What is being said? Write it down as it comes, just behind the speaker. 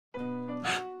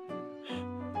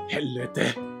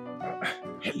Helvete.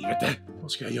 Helvete.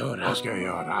 Vad ska jag göra? Vad ska jag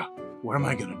göra? What am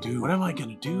I gonna do? What am I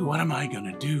gonna do? What am I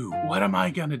gonna do? What am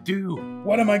I gonna do?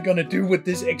 What am I gonna do with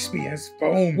this XPS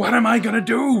foam? What am I gonna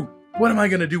do? What am I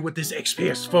gonna do with this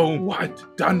XPS foam?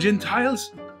 What? Dungeon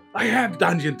tiles? I have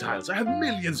dungeon tiles. I have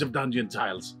millions of dungeon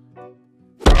tiles.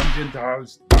 Dungeon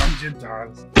tiles. Dungeon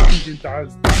tiles. Dungeon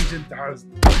tiles. Dungeon tiles.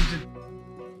 Dungeon...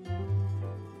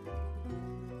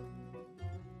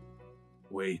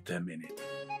 Wait a minute.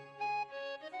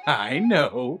 I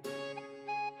know.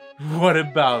 What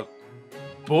about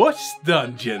boss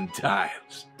dungeon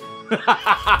tiles?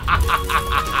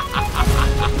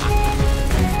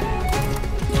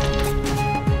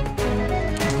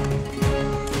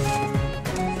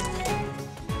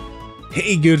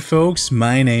 Hey good folks,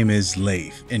 my name is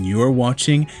Leif and you're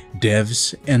watching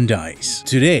Devs and Dice.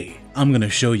 Today I'm gonna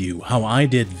show you how I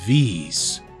did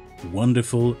these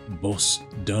wonderful boss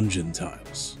dungeon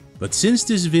tiles. But since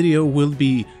this video will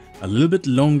be a little bit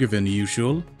longer than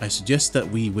usual, I suggest that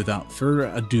we, without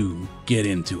further ado, get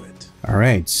into it.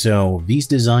 Alright, so these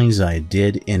designs I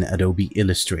did in Adobe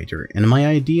Illustrator, and my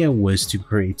idea was to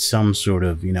create some sort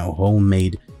of,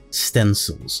 homemade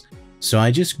stencils. So I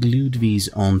just glued these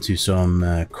onto some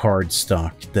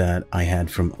cardstock that I had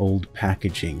from old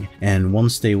packaging, and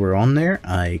once they were on there,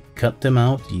 I cut them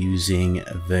out using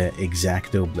the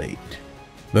X-Acto blade.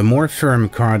 The more firm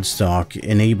cardstock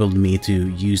enabled me to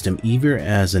use them either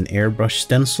as an airbrush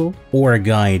stencil or a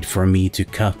guide for me to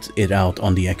cut it out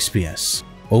on the XPS.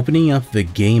 Opening up the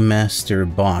GameMaster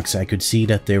box, I could see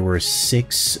that there were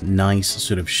 6 nice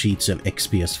sort of sheets of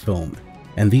XPS foam,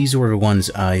 and these were the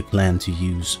ones I plan to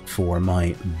use for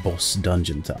my boss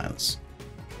dungeon tiles.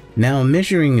 Now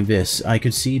measuring this, I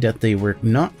could see that they were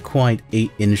not quite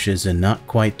 8 inches and not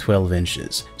quite 12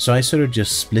 inches. So I sort of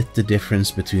just split the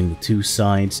difference between the two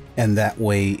sides, and that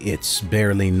way it's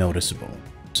barely noticeable.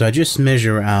 So I just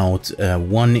measure out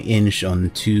 1 inch on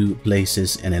 2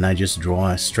 places, and then I just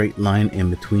draw a straight line in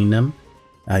between them.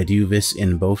 I do this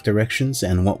in both directions,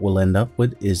 and what we'll end up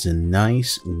with is a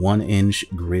nice 1-inch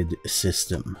grid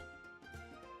system.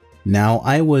 Now,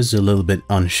 I was a little bit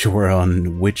unsure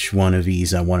on which one of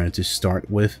these I wanted to start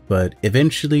with, but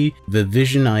eventually the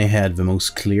vision I had the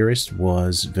most clearest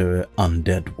was the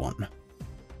undead one.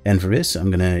 And for this,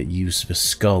 I'm gonna use the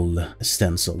skull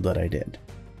stencil that I did.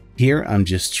 Here, I'm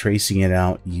just tracing it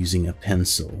out using a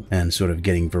pencil and sort of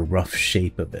getting the rough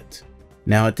shape of it.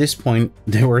 Now, at this point,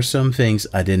 there were some things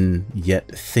I didn't yet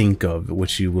think of,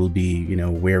 which you will be,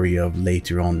 wary of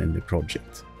later on in the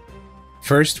project.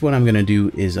 First, what I'm going to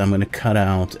do is I'm going to cut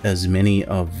out as many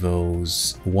of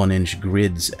those 1-inch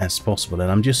grids as possible, and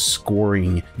I'm just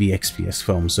scoring the XPS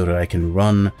foam so that I can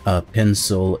run a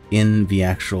pencil in the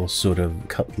actual sort of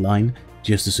cut line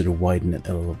just to sort of widen it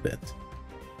a little bit.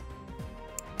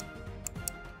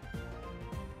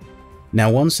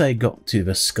 Now, once I got to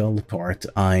the skull part,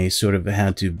 I sort of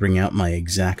had to bring out my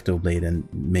X-Acto blade and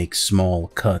make small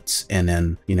cuts, and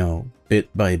then, bit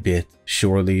by bit,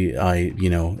 surely I,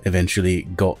 eventually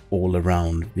got all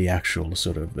around the actual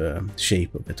sort of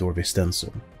shape of it, or the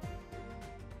stencil.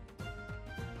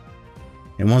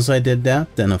 And once I did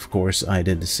that, then of course I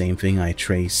did the same thing. I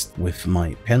traced with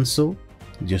my pencil,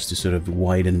 just to sort of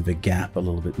widen the gap a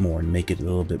little bit more and make it a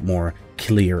little bit more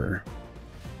clearer.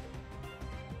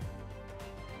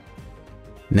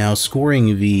 Now,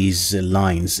 scoring these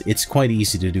lines, it's quite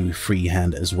easy to do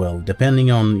freehand as well.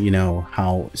 Depending on,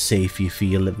 how safe you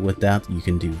feel with that, you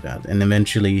can do that. And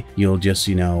eventually, you'll just,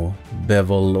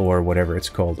 bevel or whatever it's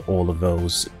called, all of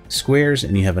those squares,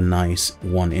 and you have a nice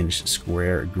 1-inch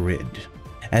square grid.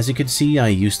 As you can see, I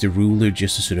used a ruler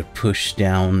just to sort of push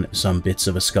down some bits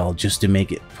of a skull, just to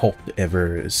make it pop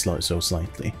ever so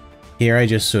slightly. Here I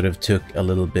just sort of took a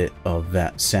little bit of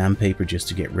that sandpaper just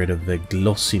to get rid of the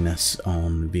glossiness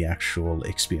on the actual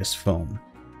XPS foam.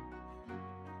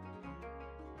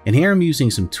 And here I'm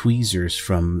using some tweezers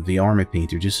from the armor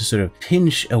painter just to sort of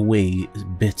pinch away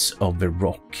bits of the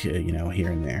rock, here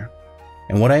and there.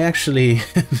 And what I actually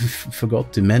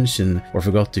forgot to mention or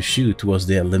forgot to shoot was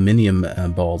the aluminium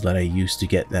ball that I used to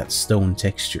get that stone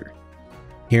texture.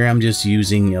 Here I'm just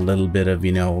using a little bit of,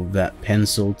 that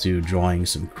pencil to drawing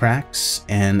some cracks.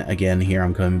 And again, here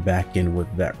I'm coming back in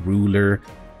with that ruler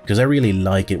because I really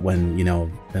like it when,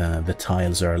 the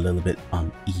tiles are a little bit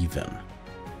uneven.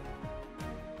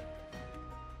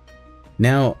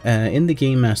 Now, in the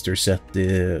GameMaster set,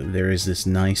 there is this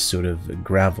nice sort of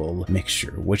gravel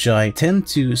mixture, which I tend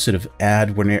to sort of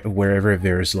add wherever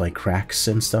there's like cracks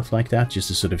and stuff like that, just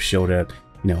to sort of show that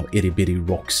itty bitty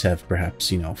rocks have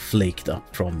perhaps, flaked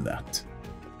up from that.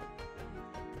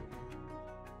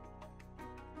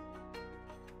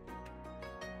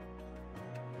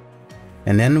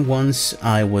 And then once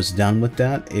I was done with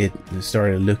that, it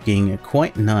started looking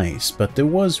quite nice, but there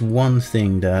was one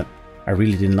thing that I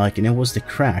really didn't like, and it was the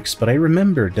cracks. But I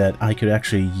remembered that I could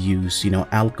actually use,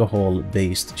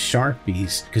 alcohol-based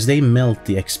Sharpies, because they melt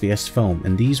the XPS foam,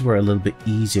 and these were a little bit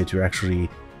easier to actually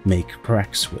make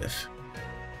cracks with.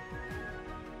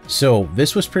 So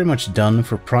this was pretty much done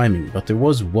for priming, but there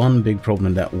was one big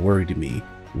problem that worried me.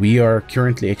 We are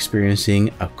currently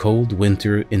experiencing a cold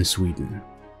winter in Sweden.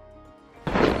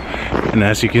 And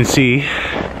as you can see,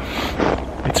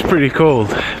 it's pretty cold,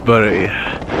 but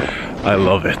I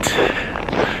love it.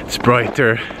 It's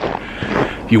brighter.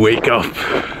 You wake up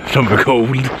from the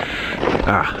cold.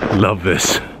 Love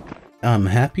this. I'm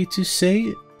happy to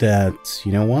say that,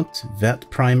 you know what, that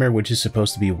primer, which is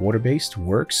supposed to be water-based,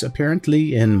 works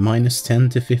apparently in -10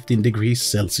 to 15 degrees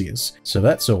Celsius. So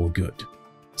that's all good.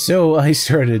 So I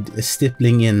started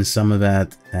stippling in some of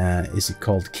that, is it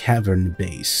called cavern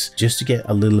base, just to get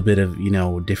a little bit of,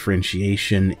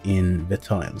 differentiation in the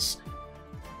tiles.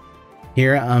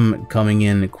 Here I'm coming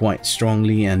in quite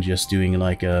strongly and just doing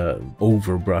like a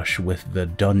overbrush with the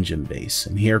dungeon base.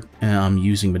 And here I'm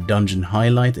using the dungeon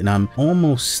highlight and I'm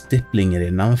almost stippling it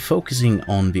in. I'm focusing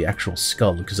on the actual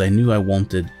skull because I knew I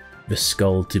wanted the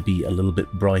skull to be a little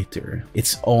bit brighter.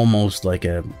 It's almost like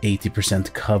a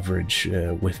 80% coverage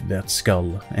with that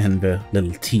skull and the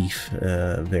little teeth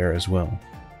there as well.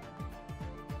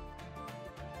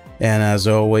 And as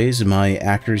always, my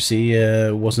accuracy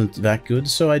wasn't that good,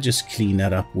 so I just cleaned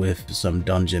that up with some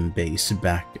dungeon base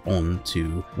back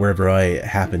onto wherever I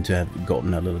happen to have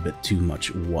gotten a little bit too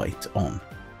much white on.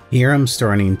 Here I'm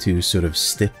starting to sort of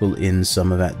stipple in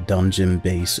some of that dungeon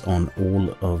base on all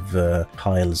of the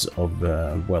piles of,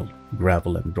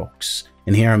 gravel and rocks.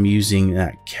 And here I'm using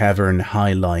that cavern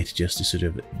highlight just to sort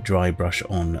of dry brush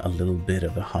on a little bit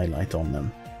of a highlight on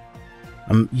them.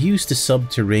 I used the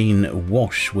subterranean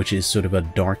wash, which is sort of a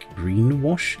dark green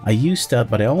wash. I used that,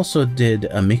 but I also did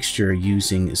a mixture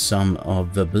using some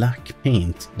of the black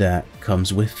paint that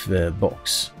comes with the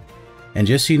box. And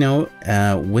just so you know,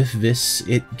 with this,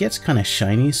 it gets kind of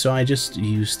shiny, so I just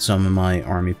used some of my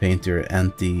Army Painter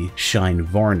anti-shine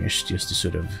varnish just to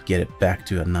sort of get it back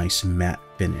to a nice matte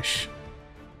finish.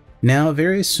 Now,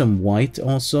 there is some white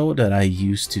also that I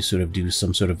used to sort of do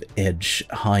some sort of edge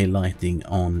highlighting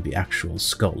on the actual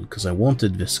skull, because I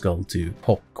wanted the skull to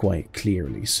pop quite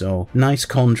clearly. So, nice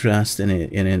contrast, and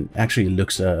it actually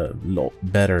looks a lot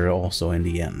better also in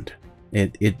the end.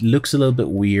 It looks a little bit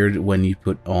weird when you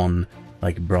put on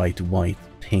like bright white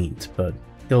paint, but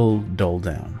it'll dull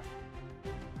down.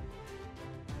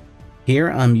 Here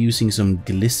I'm using some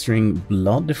glistering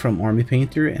blood from Army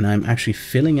Painter, and I'm actually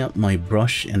filling up my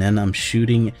brush, and then I'm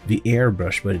shooting the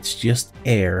airbrush, but it's just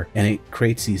air, and it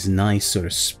creates these nice sort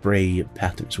of spray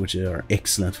patterns, which are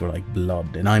excellent for like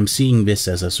blood. And I'm seeing this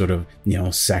as a sort of,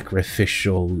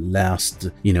 sacrificial last,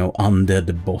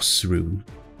 undead boss rune.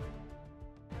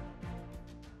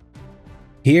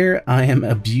 Here I am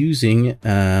abusing,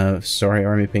 sorry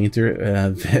Army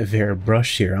Painter, their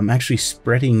brush here. I'm actually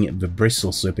spreading the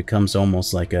bristles so it becomes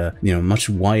almost like a, much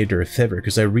wider feather,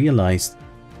 because I realized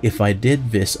if I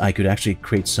did this, I could actually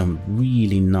create some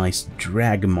really nice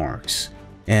drag marks.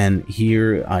 And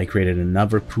here I created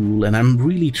another pool, and I'm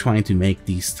really trying to make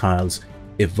these tiles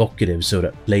evocative so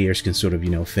that players can sort of,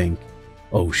 think,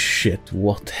 oh shit,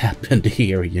 what happened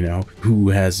here, who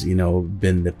has,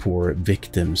 been the poor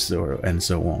victims, and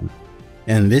so on.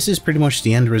 And this is pretty much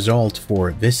the end result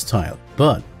for this tile,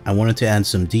 but I wanted to add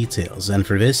some details, and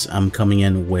for this I'm coming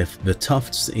in with the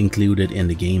tufts included in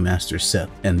the GameMaster set.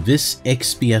 And this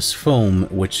XPS foam,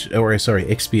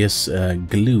 XPS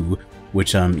glue,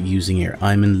 which I'm using here,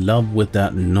 I'm in love with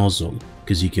that nozzle,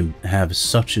 because you can have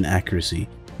such an accuracy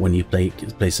when you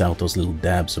place out those little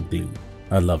dabs of glue.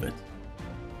 I love it.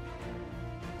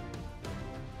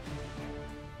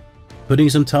 Putting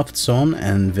some tufts on,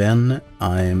 and then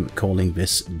I'm calling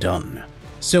this done.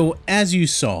 So as you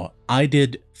saw, I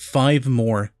did 5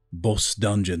 more boss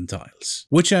dungeon tiles,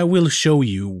 which I will show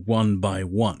you one by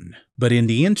one. But in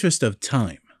the interest of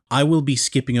time, I will be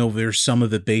skipping over some of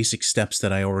the basic steps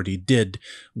that I already did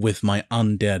with my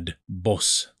undead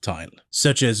boss tile,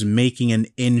 such as making an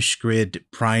inch grid,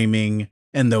 priming,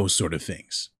 and those sort of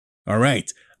things.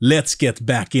 Alright, let's get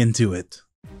back into it.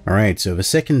 Alright, so the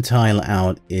second tile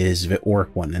out is the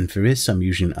orc one, and for this I'm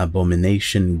using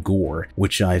Abomination Gore,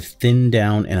 which I've thinned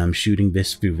down, and I'm shooting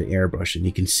this through the airbrush, and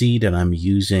you can see that I'm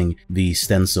using the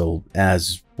stencil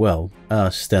as, well,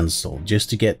 a stencil, just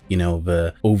to get,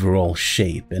 the overall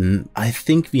shape. And I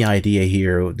think the idea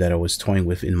here that I was toying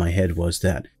with in my head was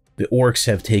that the orcs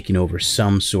have taken over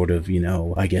some sort of,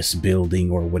 I guess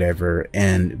building or whatever,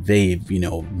 and they've,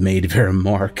 made their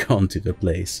mark onto the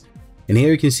place. And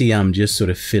here you can see I'm just sort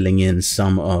of filling in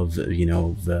some of,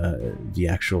 the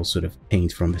actual sort of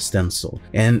paint from the stencil.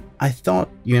 And I thought,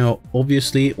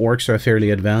 obviously orcs are fairly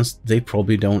advanced. They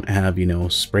probably don't have,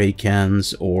 spray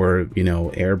cans or,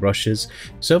 airbrushes.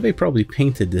 So they probably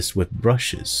painted this with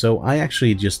brushes. So I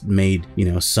actually just made,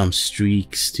 some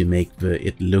streaks to make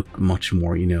it look much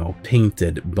more,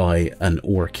 painted by an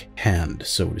orc hand,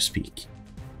 so to speak.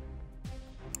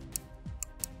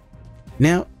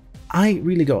 Now, I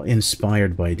really got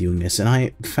inspired by doing this, and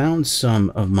I found some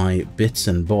of my bits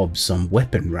and bobs, some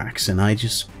weapon racks, and I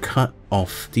just cut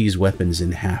off these weapons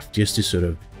in half just to sort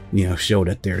of, show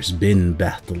that there's been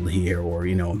battle here, or,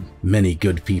 many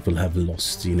good people have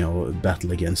lost,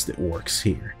 battle against the orcs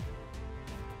here.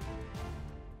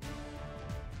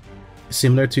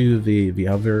 Similar to the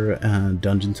other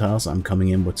dungeon tiles, I'm coming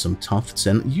in with some tufts,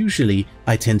 and usually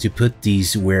I tend to put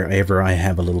these wherever I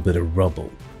have a little bit of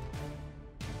rubble.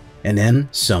 And then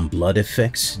some blood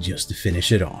effects just to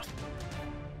finish it off.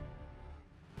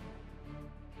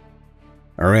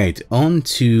 Alright, on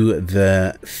to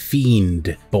the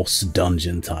Fiend boss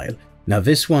dungeon tile. Now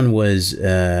this one was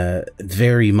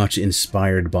very much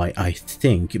inspired by, I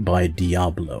think, by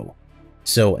Diablo.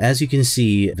 So as you can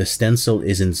see, the stencil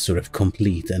isn't sort of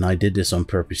complete, and I did this on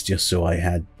purpose just so I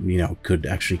had, could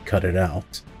actually cut it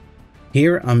out.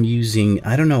 Here I'm using,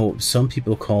 I don't know, some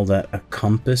people call that a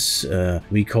compass.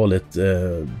 We call it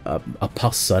a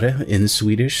passare in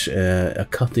Swedish, a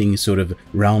cutting sort of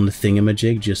round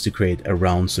thingamajig just to create a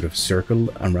round sort of circle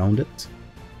around it.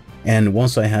 And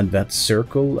once I had that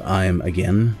circle, I'm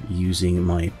again using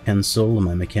my pencil,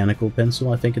 my mechanical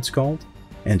pencil I think it's called,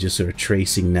 and just sort of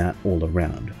tracing that all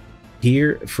around.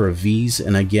 Here for these,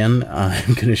 and again,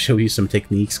 I'm going to show you some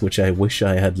techniques which I wish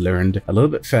I had learned a little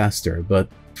bit faster, but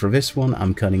for this one,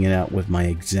 I'm cutting it out with my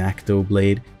X-Acto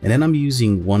blade, and then I'm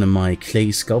using one of my clay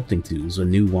sculpting tools, the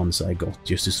new ones I got,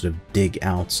 just to sort of dig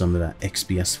out some of that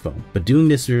XPS foam. But doing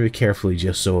this very carefully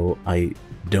just so I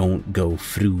don't go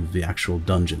through the actual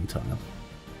dungeon tile.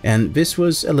 And this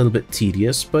was a little bit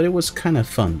tedious, but it was kind of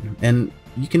fun. And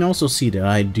you can also see that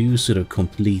I do sort of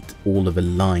complete all of the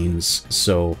lines,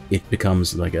 so it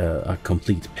becomes like a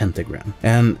complete pentagram.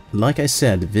 And like I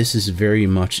said, this is very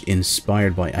much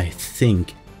inspired by, I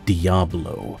think,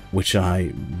 Diablo, which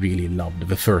I really loved.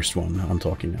 The first one I'm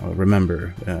talking now.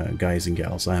 Remember, guys and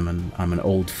gals, I'm an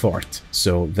old fart,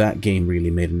 so that game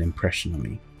really made an impression on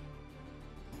me.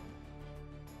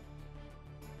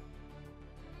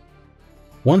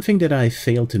 One thing that I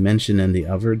failed to mention in the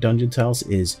other dungeon tiles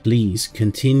is please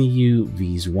continue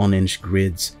these 1-inch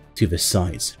grids to the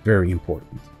sides. Very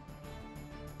important.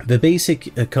 The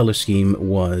basic color scheme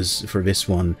was, for this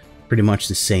one, pretty much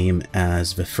the same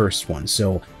as the first one.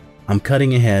 So I'm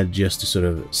cutting ahead just to sort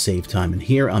of save time. And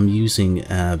here I'm using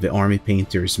the Army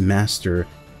Painter's Master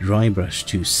dry brush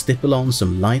to stipple on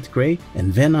some light gray,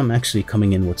 and then I'm actually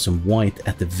coming in with some white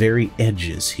at the very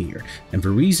edges here. And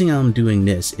the reason I'm doing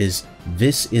this is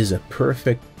a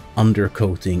perfect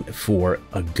undercoating for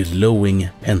a glowing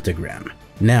pentagram.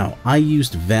 Now, I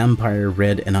used Vampire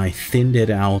Red and I thinned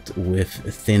it out with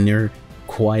thinner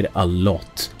quite a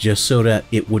lot, just so that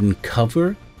it wouldn't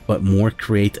cover, but more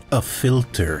create a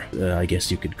filter, I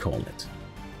guess you could call it.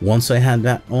 Once I had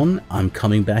that on, I'm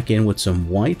coming back in with some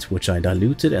white, which I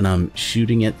diluted, and I'm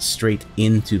shooting it straight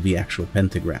into the actual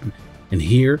pentagram. And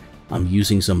here, I'm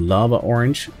using some lava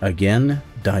orange, again,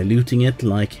 diluting it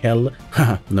like hell,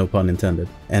 no pun intended,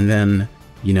 and then,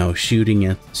 shooting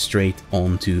it straight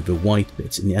onto the white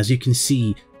bits. And as you can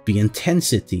see, the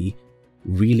intensity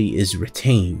really is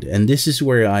retained. And this is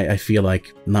where I feel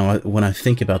like, now when I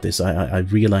think about this, I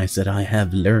realize that I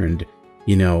have learned,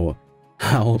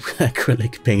 how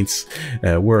acrylic paints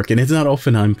work. And it's not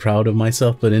often I'm proud of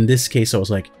myself, but in this case I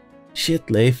was like, shit,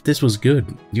 Leif, this was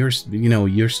good. You're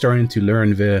starting to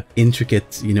learn the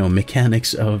intricate,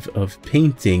 mechanics of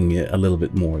painting a little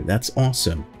bit more. That's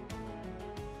awesome.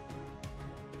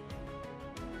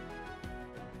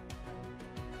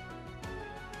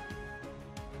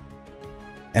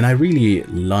 And I really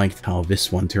liked how this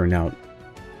one turned out.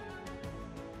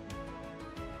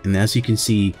 And as you can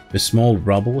see, the small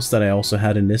rubbles that I also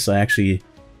had in this, I actually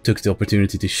took the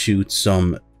opportunity to shoot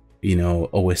some,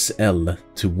 OSL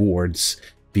towards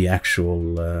the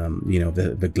actual,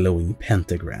 the glowing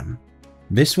pentagram.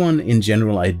 This one, in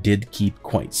general, I did keep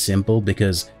quite simple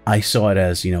because I saw it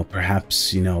as,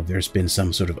 perhaps, there's been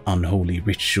some sort of unholy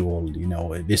ritual,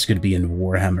 this could be in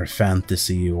Warhammer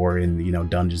Fantasy or in,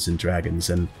 Dungeons and Dragons.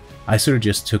 And I sort of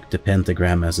just took the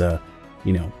pentagram as a,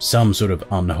 some sort of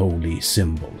unholy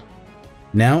symbol.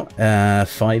 Now,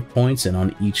 5 points, and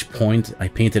on each point I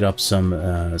painted up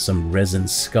some resin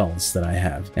skulls that I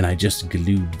have, and I just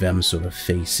glued them sort of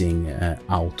facing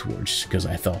outwards, because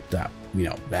I thought that, you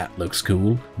know, that looks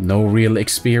cool. No real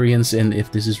experience in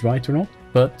if this is right or not,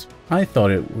 but I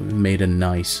thought it made a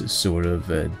nice sort of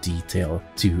detail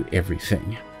to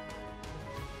everything.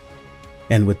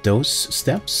 And with those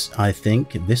steps, I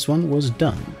think this one was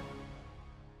done.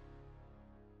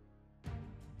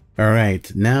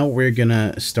 Alright, now we're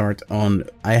gonna start on,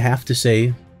 I have to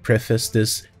say, preface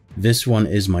this one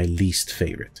is my least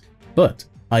favorite. But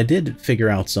I did figure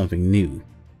out something new.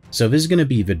 So this is gonna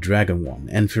be the dragon one,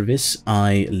 and for this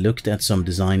I looked at some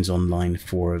designs online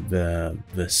for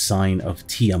the sign of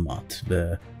Tiamat,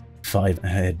 the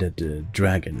 5-headed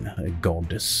dragon,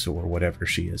 goddess or whatever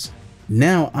she is.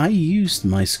 Now, I used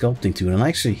my sculpting tool and I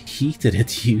actually heated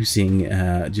it using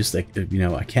just like, you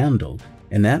know, a candle.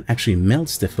 And that actually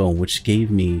melts the foam, which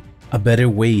gave me a better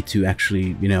way to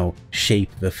actually, you know, shape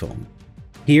the foam.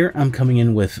 Here I'm coming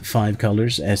in with 5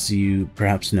 colors, as you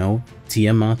perhaps know.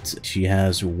 Tiamat, she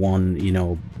has one, you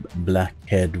know, black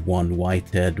head, one white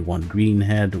head, one green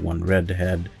head, one red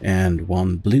head, and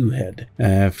one blue head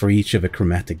for each of the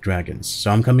chromatic dragons.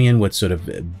 So I'm coming in with sort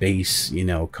of base, you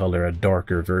know, color, a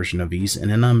darker version of these,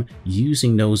 and then I'm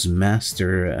using those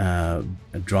master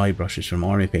dry brushes from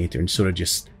Army Painter and sort of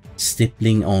just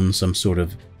stippling on some sort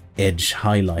of edge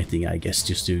highlighting, I guess,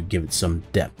 just to give it some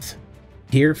depth.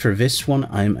 Here for this one,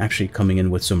 I'm actually coming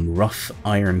in with some rough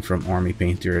iron from Army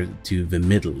Painter to the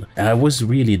middle. I was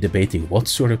really debating what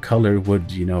sort of color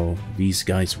would, you know, these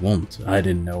guys want. I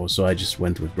didn't know, so I just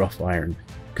went with rough iron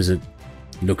because it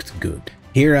looked good.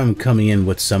 Here I'm coming in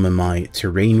with some of my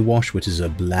terrain wash, which is a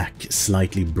black,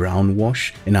 slightly brown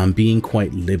wash, and I'm being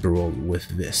quite liberal with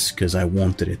this because I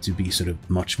wanted it to be sort of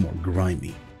much more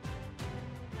grimy.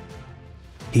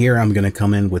 Here I'm going to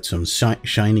come in with some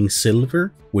shining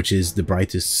silver, which is the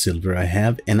brightest silver I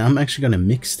have, and I'm actually going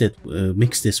to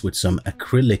mix this with some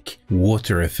acrylic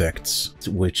water effects,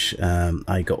 which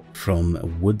I got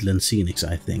from Woodland Scenics,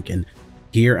 I think. And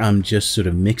here I'm just sort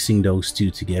of mixing those two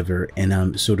together, and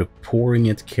I'm sort of pouring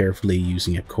it carefully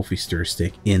using a coffee stir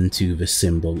stick into the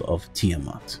symbol of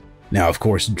Tiamat. Now, of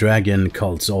course, dragon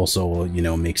cults also, you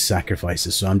know, make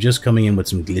sacrifices, so I'm just coming in with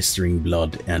some glistering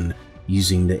blood and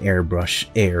using the airbrush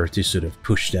air to sort of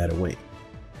push that away.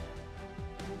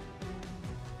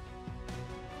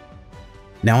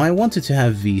 Now I wanted to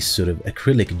have these sort of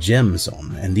acrylic gems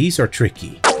on, and these are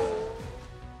tricky.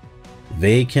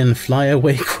 They can fly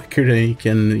away quicker than you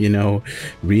can, you know,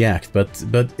 react, but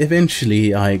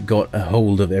eventually I got a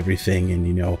hold of everything and,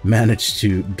 you know, managed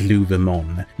to glue them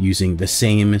on using the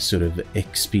same sort of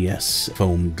XPS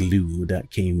foam glue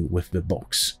that came with the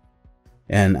box.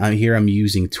 And here I'm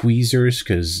using tweezers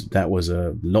because that was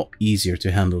a lot easier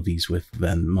to handle these with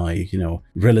than my, you know,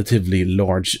 relatively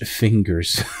large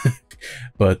fingers.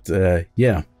 But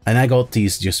yeah, and I got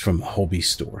these just from a hobby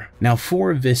store. Now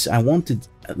for this, I wanted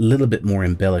a little bit more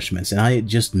embellishments, and I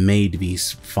just made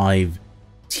these 5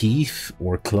 teeth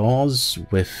or claws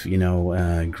with, you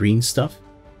know, green stuff.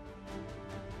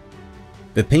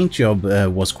 The paint job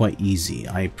was quite easy.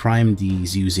 I primed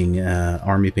these using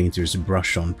Army Painter's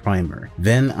brush on primer.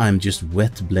 Then I'm just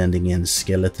wet blending in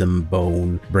skeleton,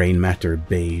 bone, brain matter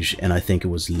beige, and I think it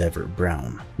was leather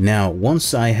brown. Now,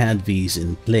 once I had these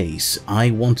in place,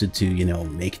 I wanted to, you know,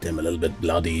 make them a little bit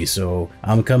bloody, so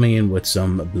I'm coming in with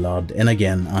some blood, and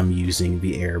again, I'm using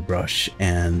the airbrush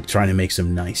and trying to make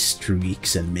some nice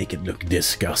streaks and make it look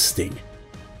disgusting.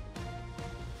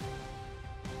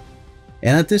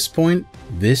 And at this point,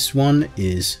 this one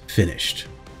is finished.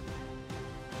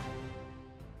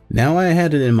 Now I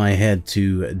had it in my head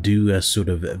to do a sort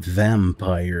of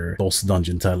vampire boss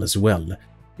dungeon tile as well.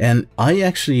 And I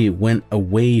actually went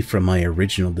away from my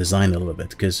original design a little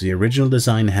bit, because the original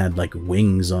design had like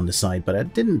wings on the side, but I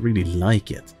didn't really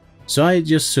like it. So I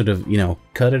just sort of, you know,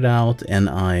 cut it out, and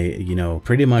I, you know,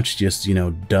 pretty much just, you know,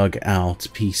 dug out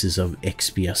pieces of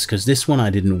XPS, because this one I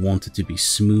didn't want it to be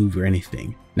smooth or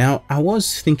anything. Now, I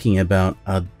was thinking about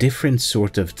a different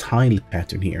sort of tile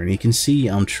pattern here, and you can see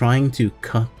I'm trying to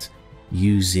cut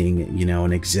using, you know,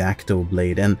 an X-Acto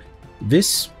blade, and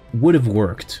this would have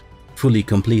worked fully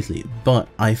completely, but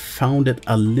I found it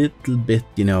a little bit,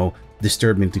 you know,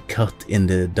 disturbing to cut in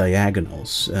the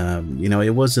diagonals. You know, it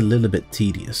was a little bit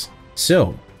tedious.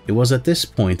 So it was at this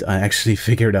point I actually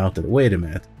figured out that, wait a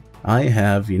minute, I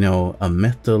have, you know, a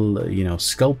metal, you know,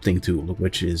 sculpting tool,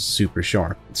 which is super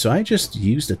sharp. So I just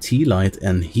used a tea light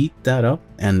and heat that up,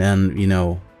 and then, you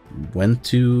know, went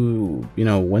to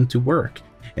work.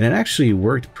 and it actually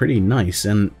worked pretty nice.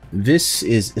 And this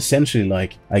is essentially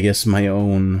like, I guess, my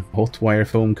own hot wire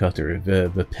foam cutter,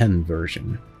 the pen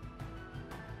version.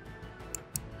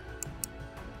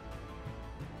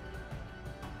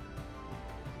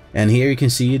 And here you can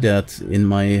see that in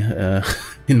my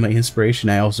in my inspiration,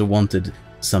 I also wanted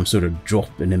some sort of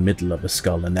drop in the middle of a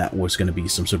skull, and that was going to be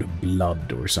some sort of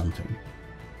blood or something.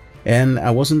 And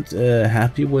I wasn't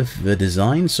happy with the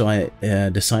design, so I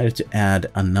decided to add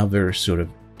another sort of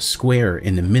square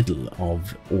in the middle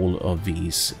of all of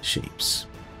these shapes.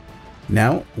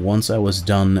 Now, once I was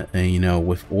done, you know,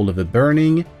 with all of the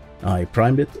burning, I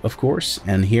primed it, of course,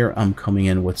 and here I'm coming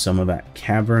in with some of that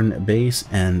cavern base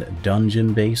and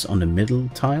dungeon base on the middle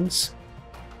tiles.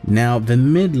 Now, the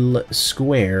middle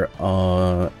square,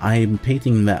 I'm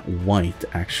painting that white,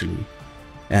 actually.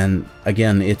 And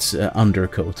again, it's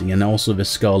undercoating, and also the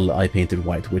skull I painted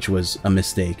white, which was a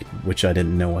mistake, which I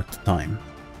didn't know at the time.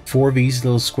 For these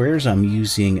little squares, I'm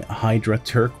using Hydra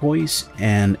Turquoise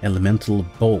and Elemental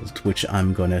Bolt, which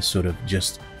I'm gonna sort of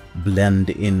just blend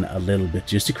in a little bit,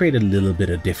 just to create a little bit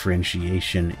of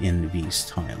differentiation in these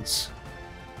tiles.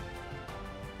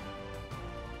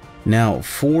 Now,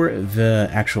 for the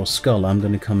actual skull, I'm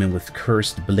going to come in with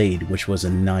Cursed Blade, which was a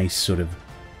nice sort of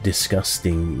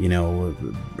disgusting, you know,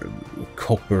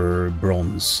 copper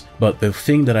bronze. But the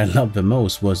thing that I loved the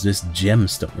most was this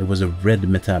gemstone. It was a red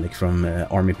metallic from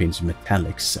Army Paint's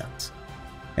metallic set.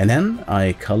 And then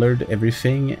I colored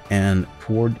everything and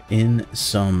poured in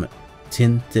some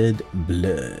tinted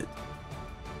blood.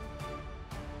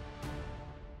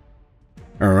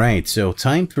 Alright, so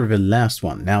time for the last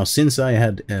one. Now, since I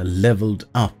had leveled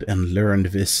up and learned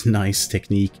this nice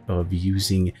technique of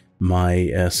using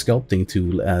my sculpting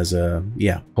tool as a,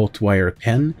 hot wire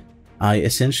pen, I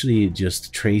essentially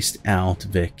just traced out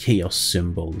the chaos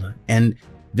symbol. And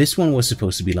this one was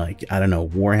supposed to be like, I don't know,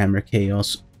 Warhammer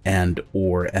Chaos and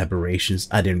or aberrations.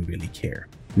 I didn't really care.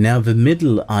 Now, the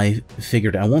middle, I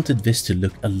figured I wanted this to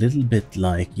look a little bit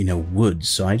like, you know, wood,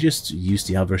 so I just used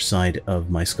the other side of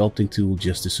my sculpting tool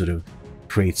just to sort of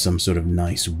create some sort of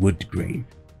nice wood grain.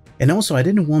 And also, I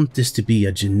didn't want this to be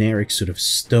a generic sort of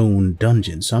stone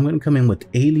dungeon, so I'm going to come in with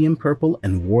Alien Purple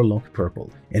and Warlock Purple,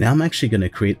 and I'm actually going to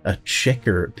create a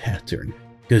checker pattern.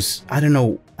 Because, I don't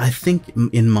know, I think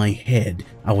in my head,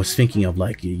 I was thinking of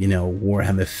like, you know,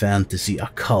 Warhammer Fantasy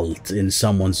occult in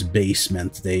someone's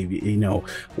basement. They, you know,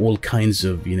 all kinds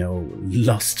of, you know,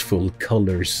 lustful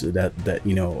colors that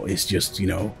you know, is just, you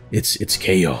know, it's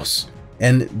chaos.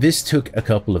 And this took a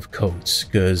couple of coats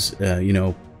because, you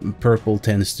know, purple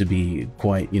tends to be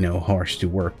quite, you know, harsh to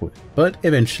work with. But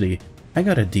eventually, I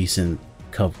got a decent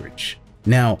coverage.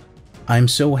 Now, I'm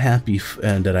so happy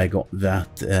that I got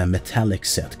that metallic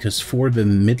set, because for the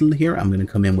middle here, I'm going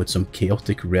to come in with some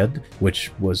chaotic red,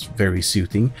 which was very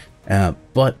suiting.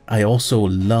 But I also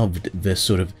loved the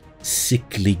sort of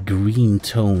sickly green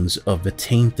tones of the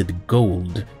tainted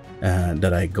gold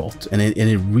that I got. And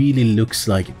it really looks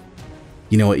like,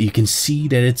 you know, you can see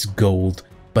that it's gold,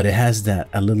 but it has that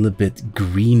a little bit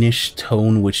greenish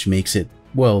tone, which makes it,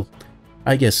 well,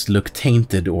 I guess look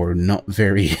tainted or not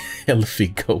very healthy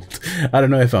gold. I don't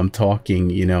know if I'm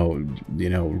talking, you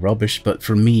know, rubbish, but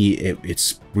for me,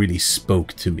 it's really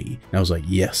spoke to me. And I was like,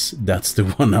 yes, that's the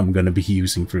one I'm going to be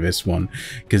using for this one,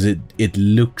 because it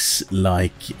looks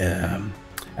like, I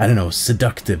don't know,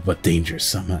 seductive but dangerous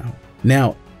somehow.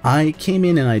 Now, I came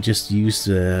in and I just used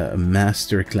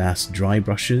masterclass dry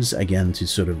brushes again to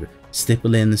sort of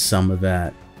stipple in some of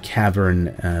that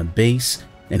cavern base.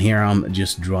 And here I'm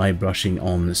just dry brushing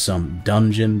on some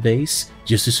dungeon base,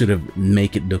 just to sort of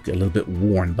make it look a little bit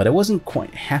worn, but I wasn't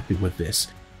quite happy with this.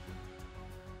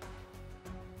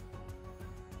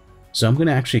 So I'm going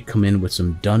to actually come in with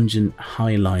some dungeon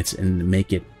highlights and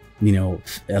make it, you know,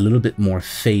 a little bit more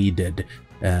faded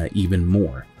even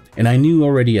more. And I knew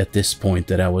already at this point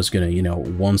that I was going to, you know,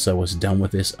 once I was done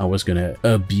with this, I was going to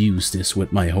abuse this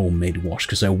with my homemade wash,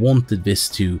 because I wanted this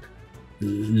to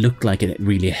looked like it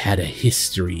really had a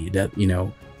history, that, you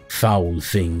know, foul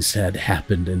things had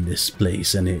happened in this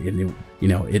place, and it you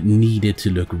know, it needed to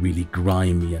look really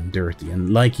grimy and dirty.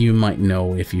 And like you might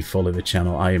know if you follow the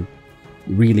channel, I'm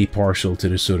really partial to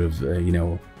the sort of you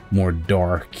know, more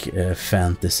dark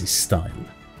fantasy style.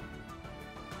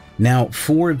 Now,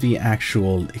 for the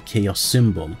actual chaos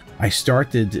symbol, I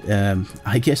started,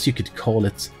 I guess you could call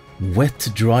it wet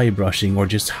dry brushing, or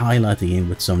just highlighting it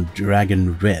with some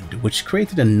dragon red, which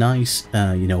created a nice,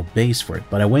 you know, base for it.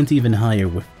 But I went even higher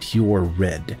with pure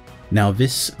red. Now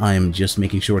this, I'm just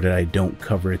making sure that I don't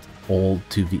cover it all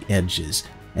to the edges.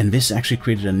 And this actually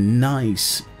created a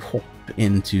nice pop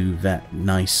into that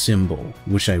nice symbol,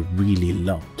 which I really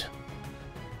loved.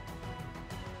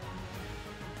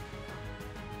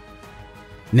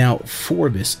 Now, for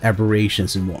this,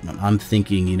 aberrations and whatnot, I'm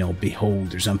thinking, you know,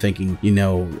 beholders, I'm thinking, you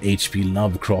know, H.P.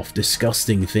 Lovecraft,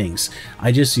 disgusting things.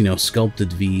 I just, you know,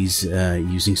 sculpted these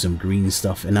using some green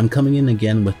stuff, and I'm coming in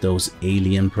again with those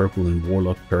alien purple and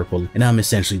warlock purple, and I'm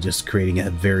essentially just creating a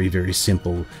very, very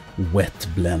simple wet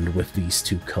blend with these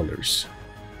two colors.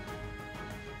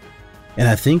 And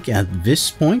I think at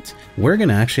this point, we're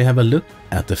gonna actually have a look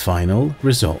at the final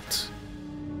result.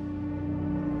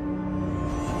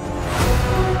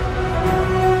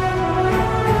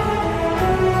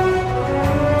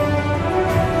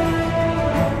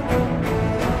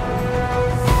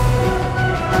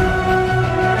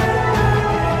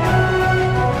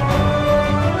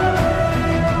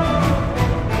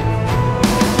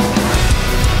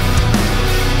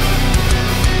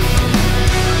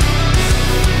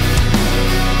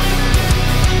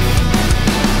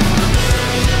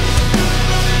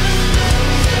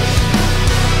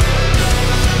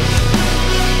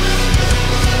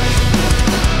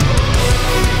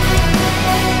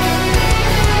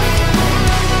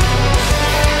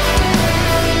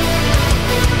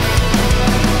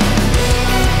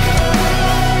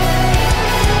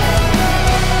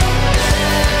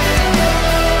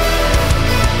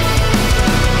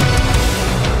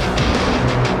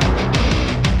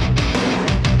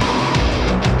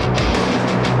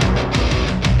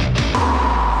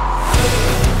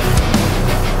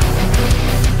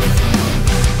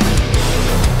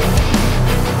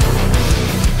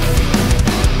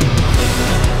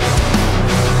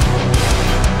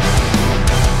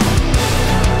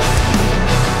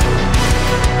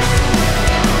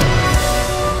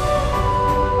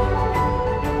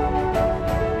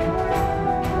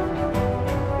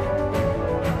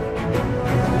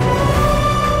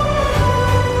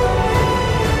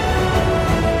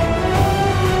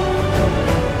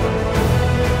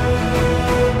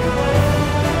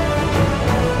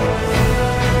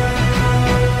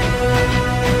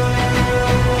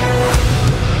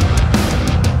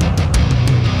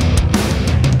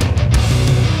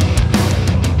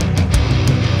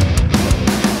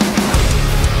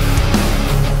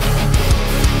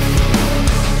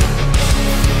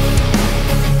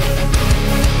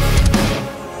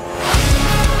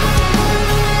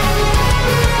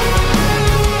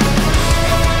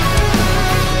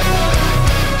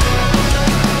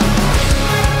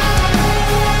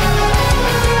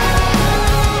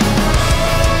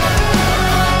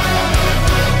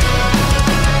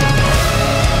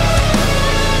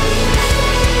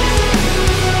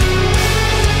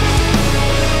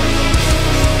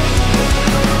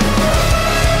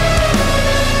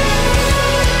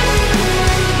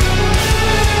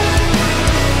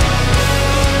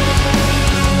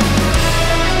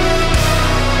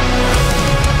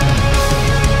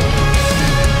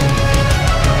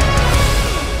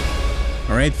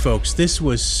 Alright folks, this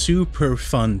was super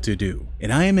fun to do,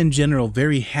 and I am in general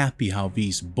very happy how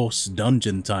these boss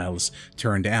dungeon tiles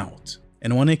turned out.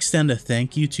 And I want to extend a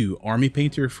thank you to Army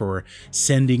Painter for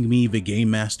sending me the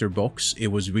GameMaster box. It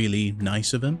was really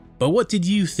nice of him. But what did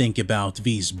you think about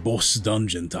these boss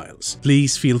dungeon tiles?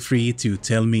 Please feel free to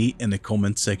tell me in the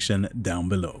comment section down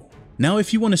below. Now,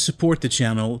 if you want to support the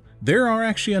channel, there are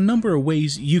actually a number of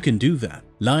ways you can do that.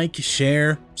 Like,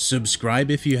 share,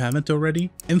 subscribe if you haven't already.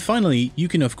 And finally, you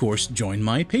can of course join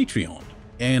my Patreon.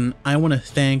 And I want to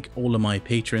thank all of my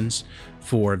patrons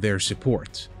for their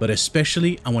support. But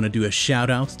especially, I want to do a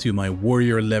shout out to my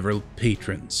warrior level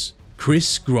patrons,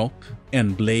 Chris Gropp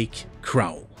and Blake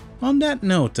Crowell. On that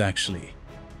note actually,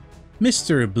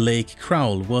 Mr. Blake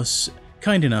Crowell was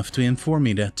kind enough to inform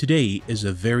me that today is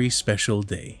a very special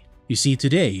day. You see,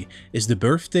 today is the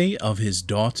birthday of his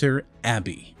daughter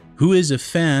Abby, who is a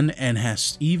fan and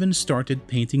has even started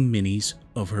painting minis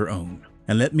of her own.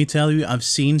 And let me tell you, I've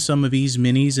seen some of these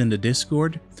minis in the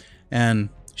Discord, and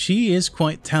she is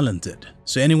quite talented.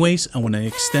 So anyways, I want to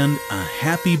extend a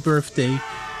happy birthday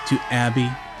to Abby,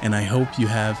 and I hope you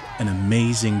have an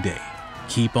amazing day.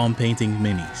 Keep on painting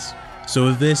minis. So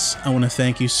with this, I want to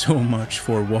thank you so much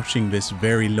for watching this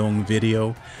very long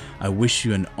video. I wish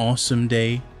you an awesome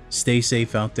day. Stay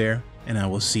safe out there, and I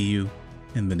will see you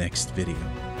in the next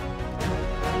video.